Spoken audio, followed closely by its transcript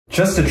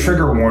Just a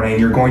trigger warning,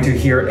 you're going to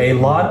hear a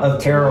lot of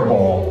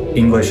terrible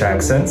English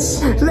accents.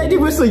 Lady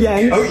Whistle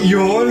Yang. Oh,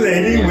 you're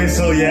Lady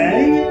Whistle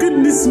Yang?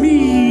 Goodness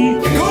me.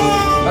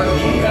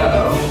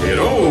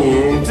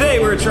 Today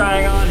we're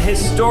trying on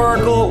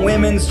historical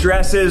women's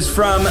dresses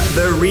from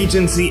the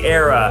Regency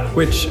Era.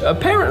 Which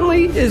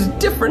apparently is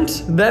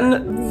different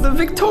than the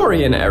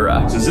Victorian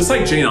era. Is this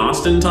like Jane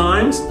Austen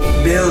times?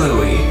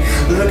 Billowy.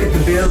 Look at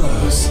the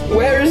billows.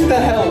 Where is the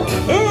help?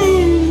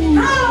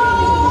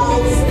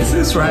 Is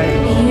this right?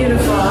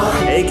 Beautiful.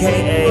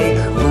 AKA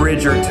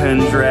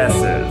Bridgerton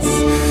dresses.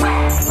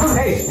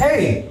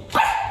 Hey!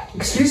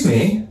 Excuse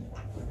me.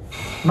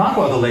 Not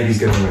while the lady's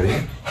getting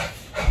ready.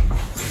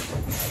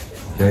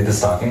 You like the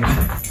stocking?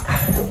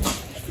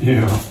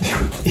 Ew.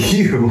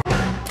 Ew.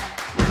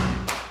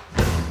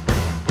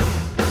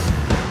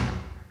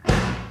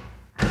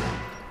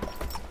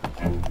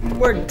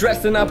 We're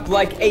dressing up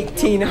like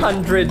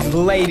 1800s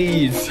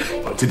ladies.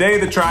 Today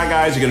the Try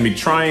Guys are going to be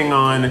trying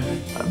on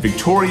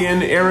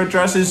Victorian era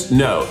dresses.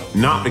 No,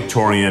 not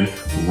Victorian,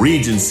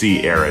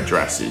 Regency era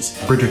dresses.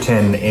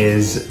 Bridgerton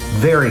is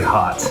very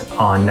hot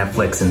on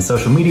Netflix and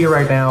social media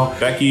right now.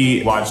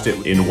 Becky watched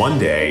it in one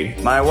day.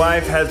 My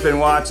wife has been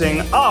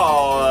watching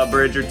all of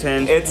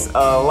Bridgerton. It's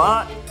a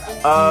lot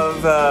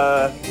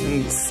of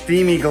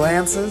steamy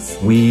glances.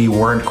 We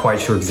weren't quite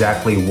sure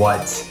exactly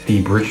what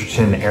the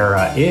Bridgerton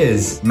era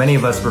is. Many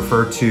of us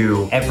refer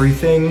to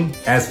everything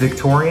as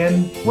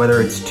Victorian,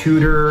 whether it's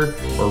Tudor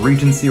or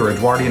Regency or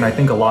Edwardian. I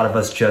think a lot of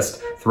us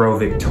just throw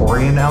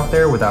Victorian out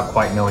there without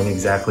quite knowing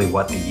exactly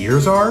what the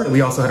years are.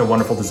 We also had a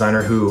wonderful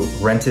designer who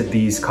rented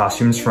these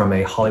costumes from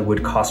a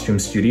Hollywood costume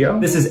studio.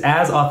 This is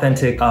as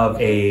authentic of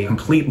a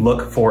complete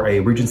look for a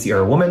Regency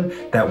era woman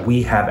that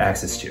we have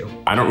access to.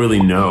 I don't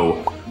really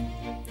know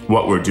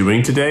what we're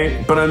doing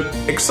today, but I'm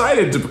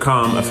excited to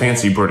become a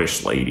fancy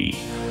British lady.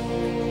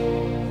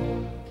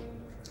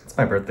 It's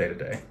my birthday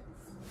today.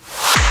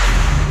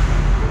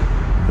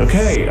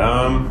 Okay,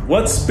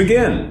 let's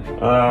begin.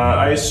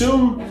 I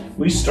assume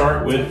we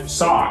start with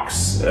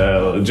socks.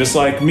 Just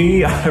like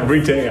me,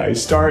 every day I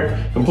start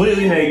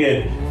completely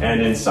naked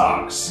and in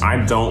socks.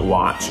 I don't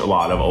watch a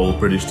lot of old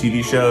British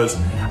TV shows.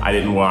 I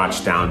didn't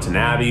watch Downton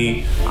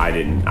Abbey.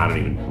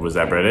 Was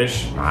that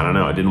British? I don't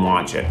know, I didn't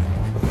watch it.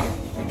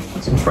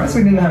 I'm surprised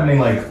we didn't have any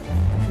like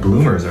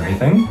bloomers or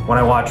anything. When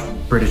I watch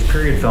British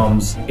period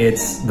films,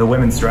 it's the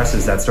women's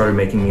dresses that started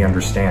making me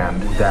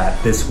understand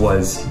that this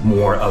was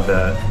more of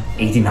the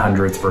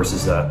 1800s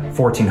versus the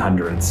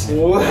 1400s.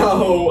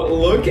 Whoa,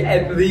 look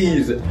at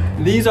these.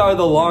 These are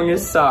the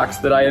longest socks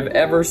that I have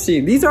ever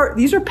seen. These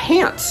are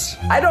pants.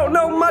 I don't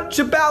know much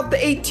about the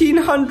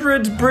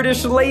 1800s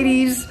British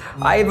ladies.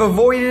 I've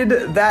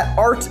avoided that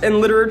art and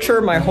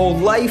literature my whole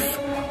life.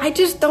 I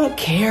just don't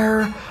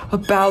care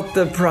about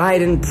the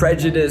Pride and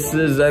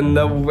Prejudices and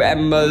the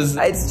Emmas.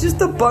 It's just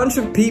a bunch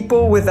of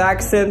people with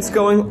accents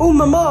going, "Oh,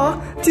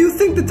 mama, do you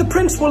think that the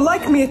prince will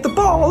like me at the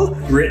ball?"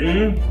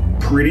 Britain,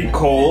 pretty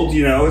cold,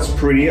 you know, it's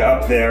pretty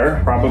up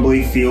there.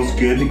 Probably feels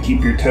good to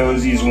keep your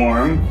toesies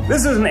warm.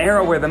 This is an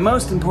era where the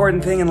most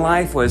important thing in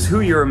life was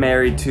who you were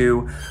married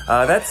to.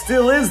 That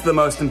still is the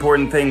most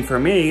important thing for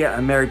me.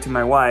 I'm married to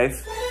my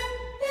wife.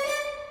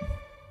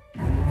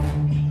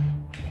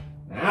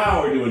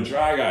 Now we're doing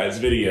Try Guys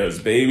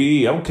videos,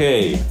 baby.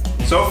 Okay.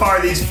 So far,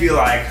 these feel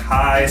like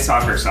high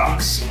soccer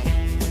socks.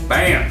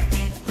 Bam.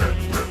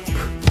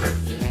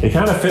 They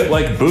kind of fit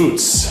like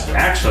boots.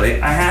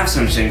 Actually, I have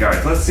some shin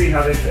guards. Let's see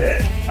how they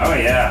fit. Oh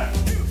yeah.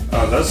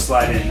 Oh, those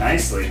slide in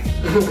nicely.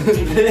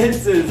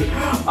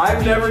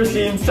 I've never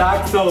seen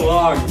socks so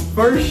long.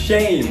 For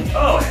shame.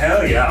 Oh,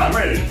 hell yeah. I'm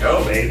ready to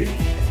go, baby.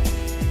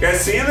 You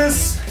guys seeing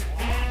this?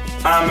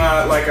 I'm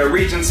like a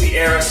Regency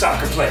era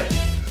soccer player.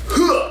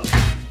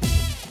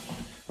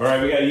 All right,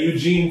 we got a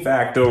Eugene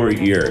fact over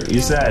here.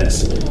 He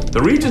says,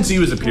 the Regency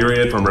was a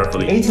period from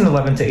roughly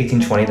 1811 to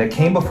 1820 that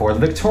came before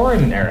the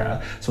Victorian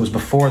era. So it was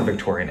before the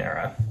Victorian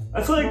era.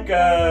 That's like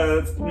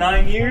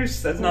 9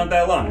 years. That's not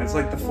that long. It's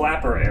like the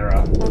flapper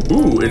era.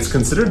 Ooh, it's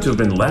considered to have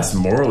been less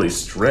morally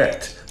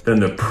strict than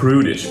the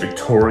prudish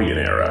Victorian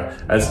era,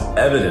 as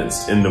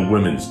evidenced in the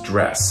women's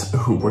dress.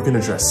 Ooh, we're gonna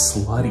dress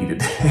slutty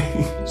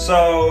today.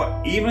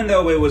 So even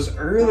though it was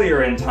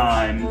earlier in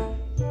time,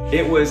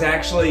 it was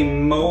actually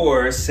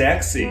more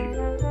sexy.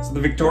 So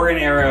the Victorian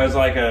era is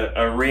like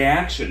a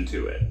reaction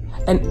to it.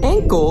 And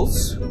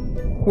ankles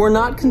were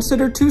not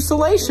considered too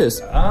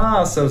salacious.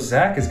 Ah, so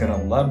Zach is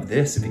gonna love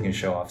this if he can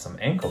show off some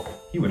ankle.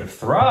 He would have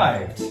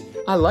thrived.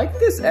 I like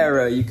this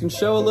era. You can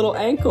show a little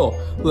ankle.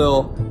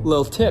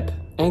 Little tip,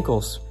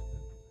 ankles.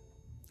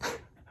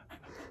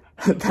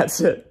 That's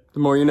it. The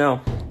more you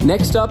know.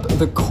 Next up,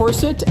 the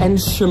corset and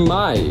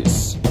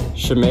chemise.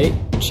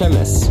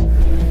 Chemise.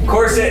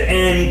 Corset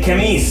and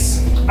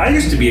chemise. I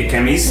used to be a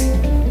chemise.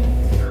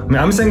 I mean,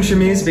 I'm saying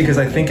chemise because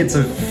I think it's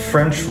a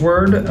French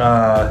word.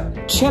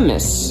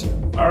 Chemise.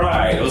 All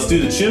right, let's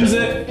do the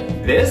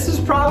chimsit. This is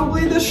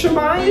probably the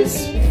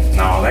chemise?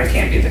 No, that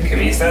can't be the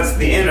chemise. That's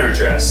the inner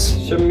dress.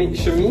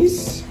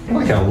 Chemise? I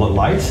like how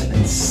light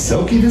and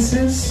silky this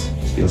is.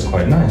 This feels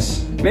quite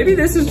nice. Maybe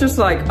this is just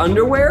like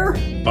underwear?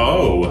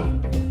 Oh,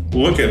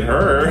 look at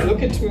her.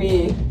 Look at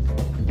me.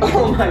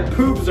 Oh, my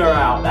boobs are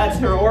out. That's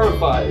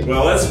horrifying.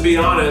 Well, let's be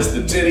honest,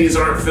 the titties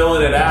aren't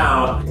filling it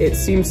out. It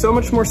seems so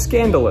much more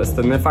scandalous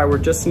than if I were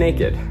just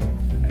naked.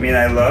 I mean,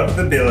 I love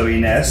the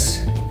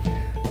billowiness.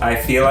 I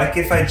feel like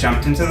if I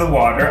jumped into the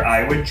water,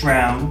 I would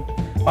drown.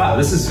 Wow,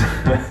 this is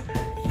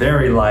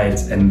very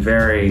light and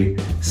very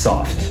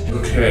soft.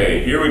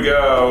 Okay, here we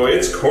go.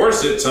 It's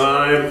corset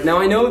time. Now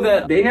I know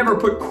that they never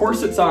put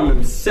corsets on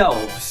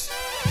themselves.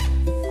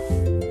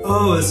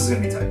 Oh, this is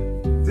gonna be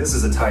tight. This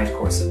is a tight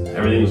corset.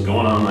 Everything's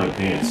going on like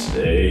pants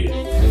today.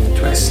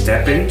 Do I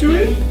step into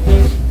it?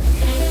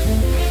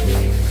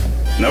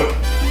 Nope.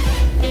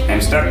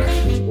 I'm stuck.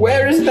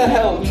 Where is the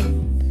help?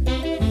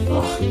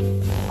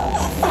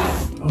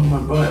 Oh, my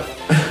butt.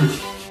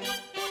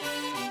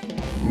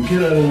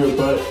 Get out of your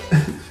butt.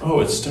 Oh,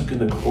 it's stuck in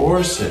the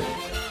corset.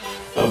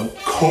 Of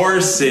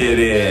course it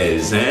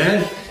is,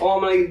 eh? Oh,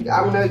 I'm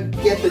gonna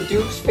get the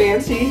Duke's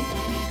fancy.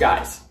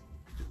 Guys.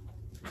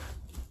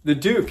 The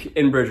Duke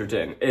in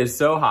Bridgerton is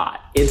so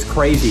hot. It's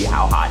crazy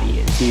how hot he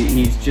is.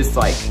 He's just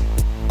like,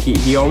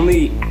 he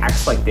only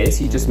acts like this.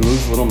 He just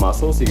moves little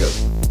muscles. He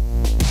goes.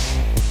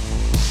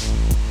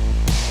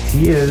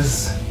 He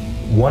is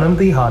one of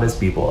the hottest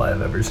people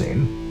I've ever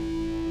seen.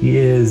 He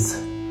is.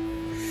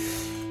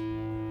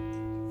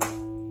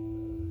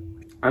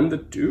 I'm the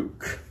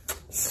Duke.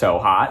 So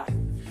hot.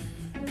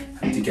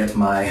 I need to get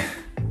my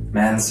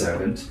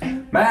manservant.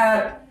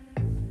 Matt!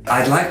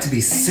 I'd like to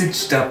be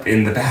cinched up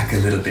in the back a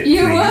little bit,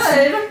 You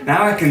please. would?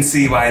 Now I can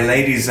see why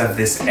ladies of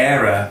this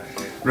era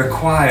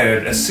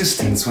required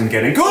assistance when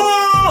getting cool!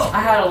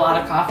 I had a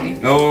lot of coffee.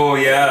 Oh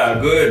yeah,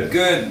 good,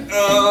 good.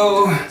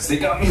 Oh. So they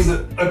got me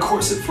a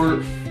corset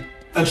for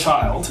a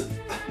child.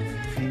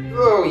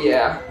 Oh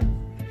yeah.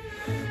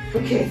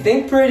 Okay,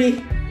 think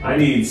pretty. I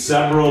need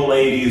several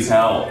ladies'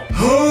 help.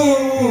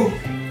 Oh.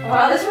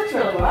 Wow, this works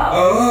really well.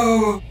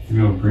 Oh.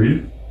 You gonna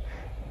breathe?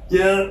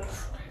 Yeah,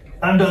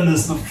 I've done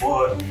this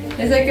before.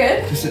 Is it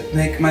good? Does it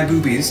make my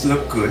boobies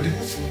look good?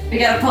 You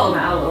gotta pull them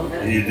out a little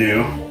bit. You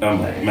do? Oh,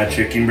 my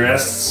chicken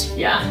breasts?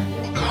 Yeah.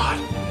 God,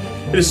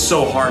 it is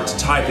so hard to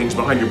tie things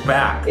behind your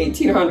back.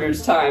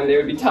 1800s time, they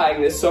would be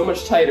tying this so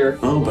much tighter.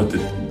 Oh, but the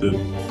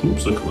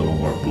boobs look a little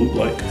more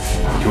boob-like.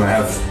 Do I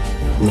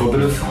have a little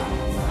bit of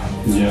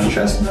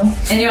chest now?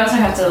 And you also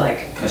have to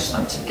like push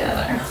them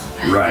together.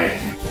 Right.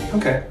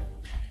 Okay.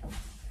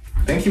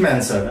 Thank you,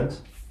 manservant.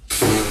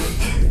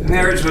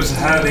 Marriage was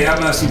of the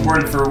utmost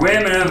important for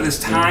women of this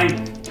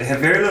time. They had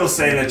very little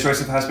say in the choice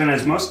of husband,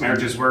 as most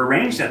marriages were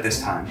arranged at this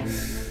time.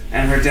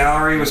 And her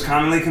dowry was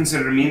commonly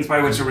considered a means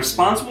by which a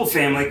responsible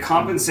family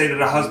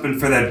compensated a husband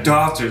for their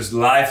daughter's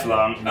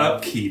lifelong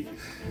upkeep.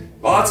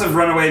 Lots of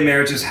runaway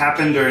marriages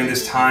happened during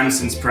this time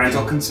since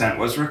parental consent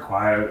was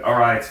required. All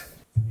right.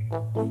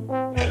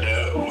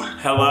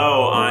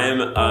 Hello,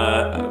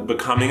 I'm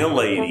becoming a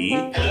lady.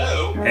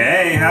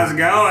 Hey, how's it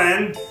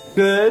going?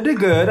 Good,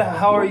 good.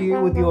 How are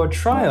you with your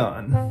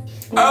try-on?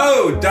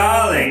 Oh,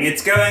 darling,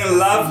 it's going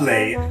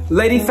lovely.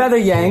 Lady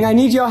Feather-Yang, I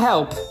need your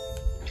help.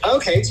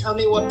 Okay, tell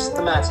me what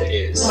the matter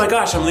is. Oh my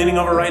gosh, I'm leaning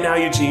over right now,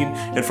 Eugene,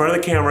 in front of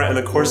the camera, and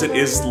the corset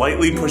is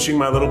slightly pushing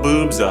my little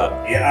boobs up.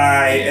 Yeah,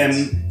 I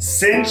am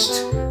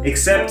cinched,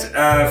 except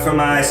for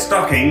my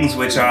stockings,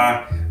 which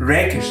are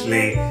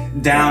rakishly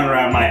down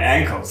around my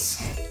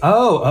ankles.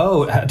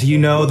 Oh, do you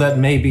know that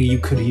maybe you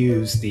could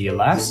use the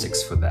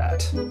elastics for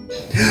that?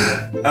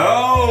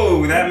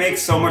 Oh, that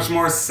makes so much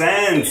more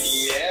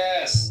sense.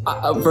 Yes.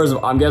 First of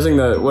all, I'm guessing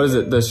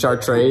the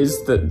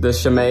chartreuse, the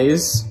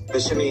chemise? The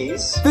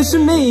chemise? The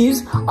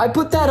chemise? I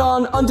put that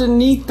on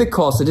underneath the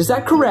corset, is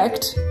that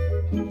correct?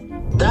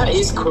 That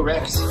is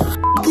correct.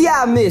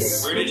 Yeah,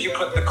 miss. Where did you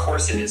put the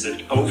corset? Is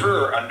it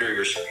over or under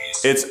your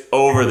chemise? It's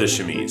over the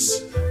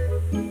chemise.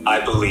 I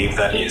believe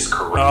that is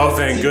correct. Oh,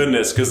 thank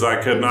goodness, because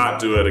I could not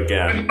do it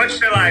again. What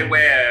shall I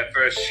wear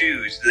for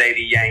shoes,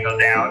 Lady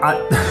Yangledown?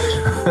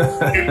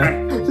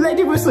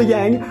 Lady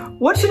Whistler-Yang,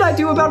 what should I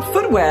do about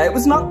footwear? It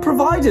was not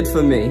provided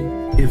for me.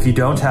 If you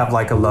don't have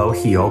like a low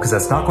heel, because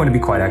that's not going to be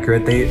quite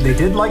accurate, they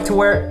did like to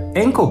wear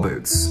ankle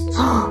boots.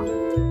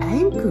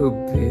 Ankle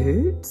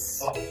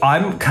boots?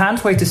 I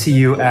can't wait to see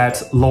you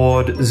at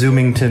Lord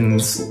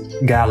Zoomington's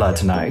gala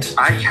tonight.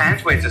 I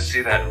can't wait to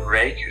see that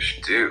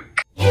rakish Duke.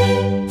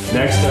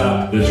 Next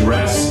up, the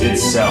dress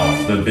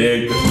itself, the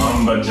big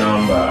mamba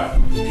jamba.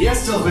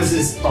 Pièce de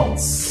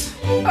résistance.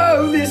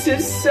 Oh, this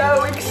is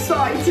so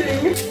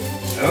exciting.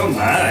 Oh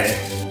my.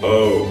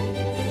 Oh,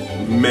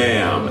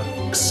 ma'am.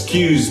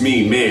 Excuse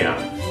me,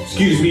 ma'am.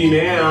 Excuse me,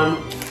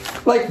 ma'am.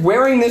 Like,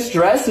 wearing this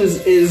dress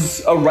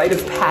is a rite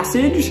of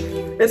passage.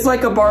 It's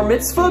like a bar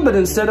mitzvah, but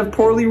instead of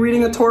poorly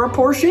reading a Torah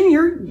portion,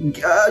 you're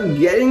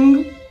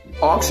getting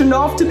auctioned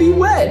off to be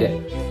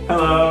wed.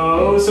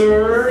 Hello,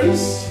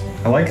 sirs.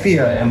 I like the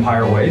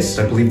empire waist.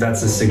 I believe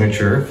that's the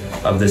signature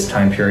of this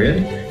time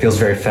period. Feels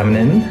very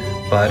feminine,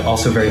 but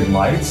also very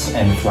light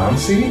and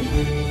flouncy.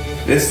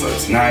 This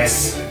looks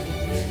nice.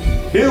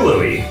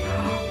 Billowy.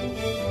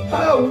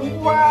 Oh,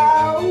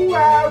 wow,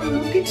 wow,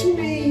 look at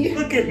me.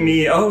 Look at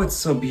me. Oh, it's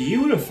so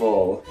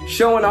beautiful.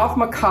 Showing off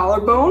my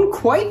collarbone,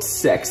 quite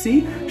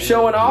sexy.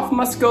 Showing off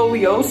my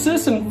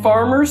scoliosis and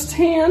farmer's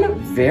tan,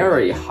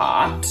 very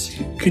hot.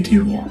 Could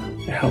you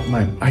help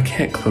I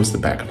can't close the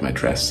back of my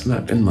dress and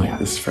I've been like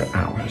this for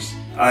hours.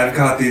 I've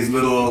got these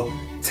little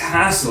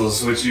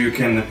tassels which you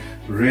can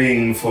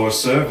ring for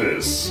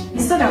service. You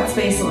still got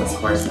space in this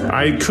corset.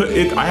 I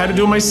had to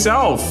do it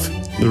myself.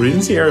 The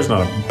Regency Era is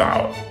not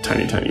about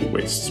tiny, tiny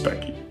waists,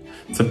 Becky.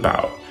 It's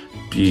about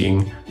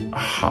being a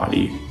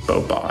hottie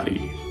beau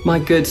body. My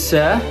good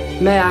sir,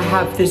 may I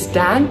have this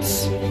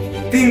dance?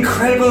 The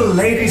incredible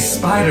Lady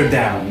Spider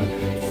Down.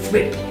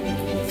 Thwip,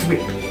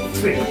 thwip,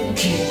 thwip,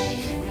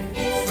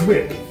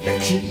 thwip.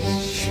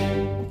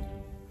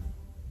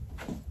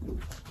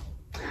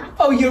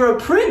 Oh, you're a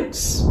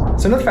prince.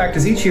 So another fact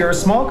is each year a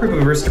small group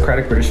of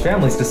aristocratic British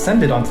families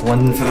descended onto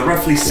London For the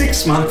roughly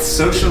 6-month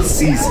social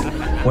season.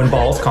 when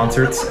balls,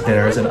 concerts,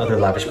 dinners, and other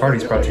lavish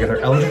parties brought together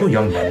eligible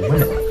young men and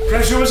women.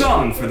 Pressure was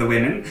on for the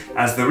women,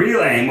 as the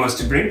real aim was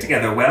to bring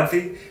together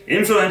wealthy,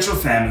 influential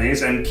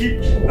families and keep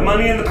the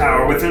money and the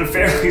power within a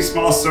fairly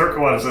small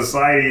circle of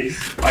society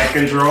by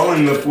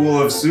controlling the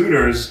pool of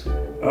suitors.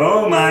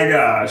 Oh my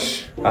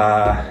gosh.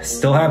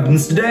 Still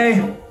happens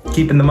today.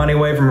 Keeping the money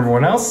away from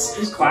everyone else.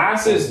 It's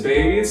classes,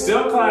 baby. It's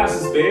still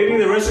classes, baby.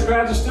 The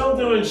aristocrats are still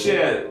doing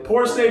shit.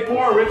 Poor stay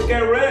poor, rich get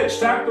rich.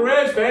 Tax the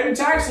rich, baby.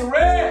 Tax the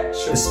rich.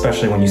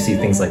 Especially when you see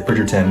things like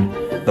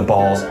Bridgerton, the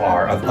balls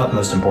are of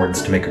utmost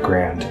importance to make a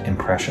grand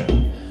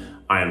impression.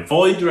 I am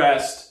fully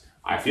dressed.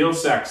 I feel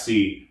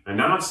sexy. And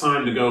now it's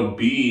time to go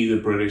be the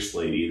British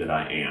lady that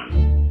I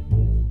am.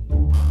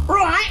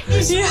 Right,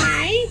 this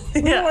way.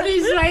 What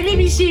is it? Let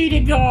me see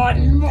the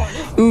garden.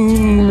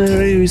 Ooh,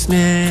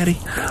 rosemary.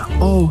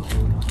 Oh,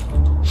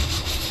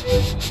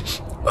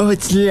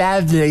 it's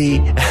lovely.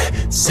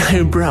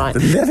 So bright. The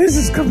lettuce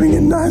is coming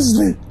in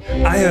nicely.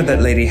 I heard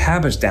that Lady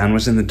Habersberger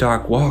was in the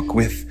dark walk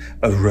with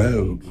a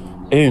robe.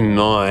 Oh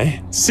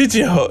my, such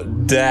a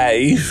hot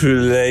day for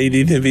a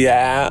lady to be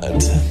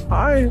out.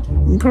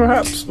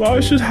 Perhaps I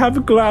should have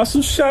a glass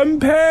of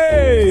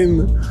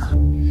champagne.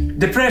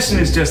 Depression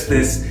is just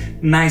this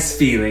nice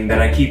feeling that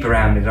I keep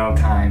around at all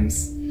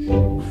times.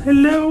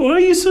 Hello, why are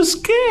you so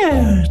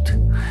scared?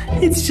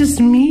 It's just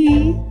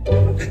me.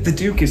 The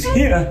Duke is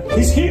here.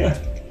 He's here.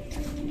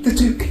 The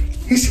Duke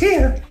is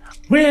here.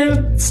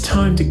 Well, it's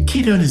time to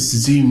get on a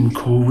Zoom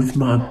call with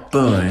my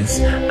boys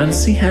and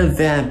see how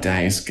their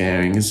day is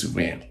going as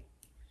well.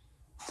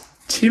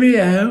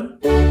 Cheerio.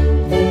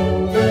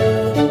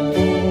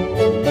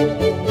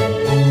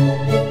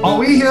 Are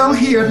we all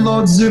here at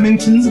Lord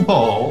Zoomington's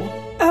ball?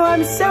 Oh,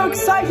 I'm so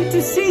excited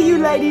to see you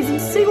ladies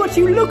and see what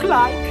you look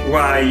like.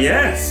 Why,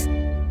 yes.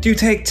 Do you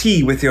take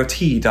tea with your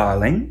tea,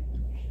 darling?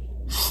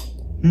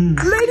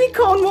 Lady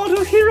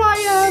Cornwall, here I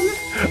am.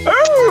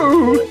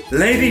 Oh!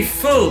 Lady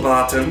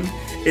Fullbottom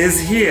is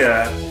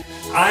here.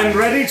 I'm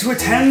ready to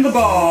attend the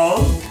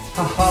ball.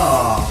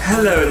 Haha.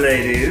 Hello,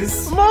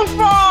 ladies. My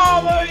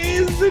father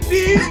is the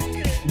Duke.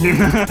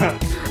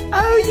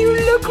 Oh, you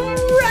look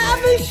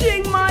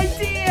ravishing, my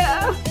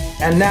dear.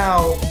 And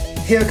now,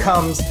 here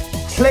comes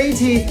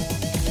Katie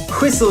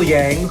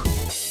Jenkinson.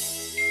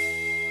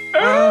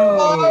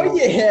 Oh,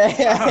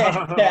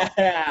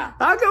 yeah.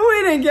 How come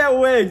we didn't get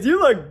wigs? You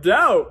look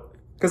dope.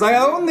 Because I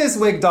own this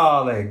wig,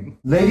 darling.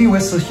 Lady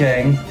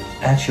Whistlegang,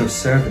 at your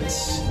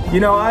service. You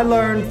know, I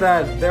learned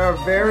that there are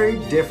very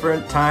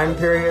different time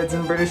periods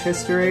in British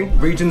history.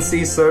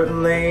 Regency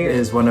certainly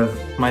is one of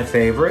my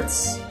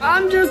favorites.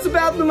 I'm just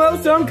about the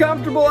most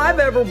uncomfortable I've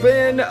ever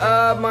been.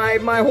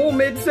 My whole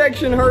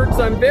midsection hurts.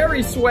 I'm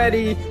very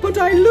sweaty, but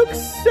I look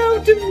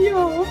so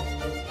demure.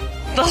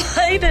 The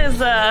light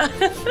is,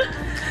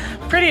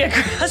 pretty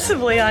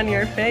aggressively on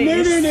your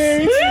face.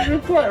 No, you're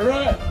quite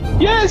right.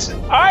 Yes,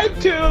 I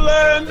too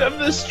learned of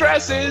the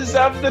stresses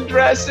of the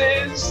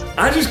dresses.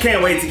 I just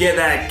can't wait to get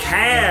that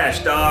cash,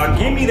 dog.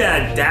 Give me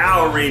that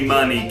dowry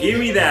money. Give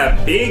me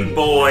that big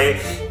boy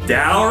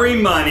dowry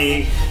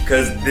money,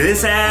 because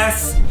this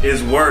ass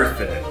is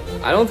worth it.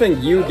 I don't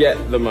think you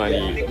get the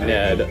money,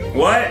 Ned.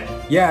 What?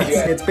 Yeah,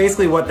 it's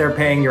basically what they're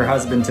paying your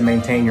husband to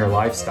maintain your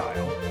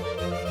lifestyle.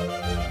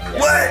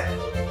 What?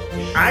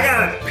 I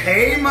gotta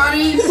pay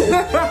money?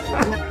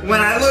 When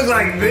I look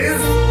like this?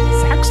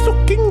 Zach's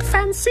looking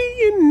fancy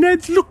and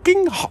Ned's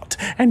looking hot,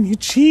 and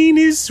Eugene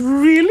is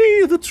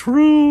really the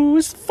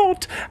truest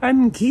thought,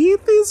 and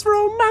Keith is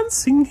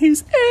romancing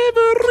his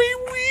every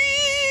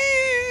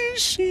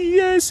wish.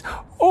 Yes,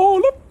 all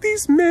of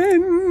these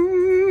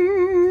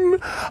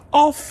men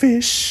are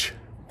fish.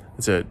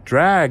 It's a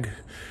drag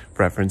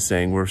reference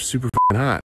saying we're super hot.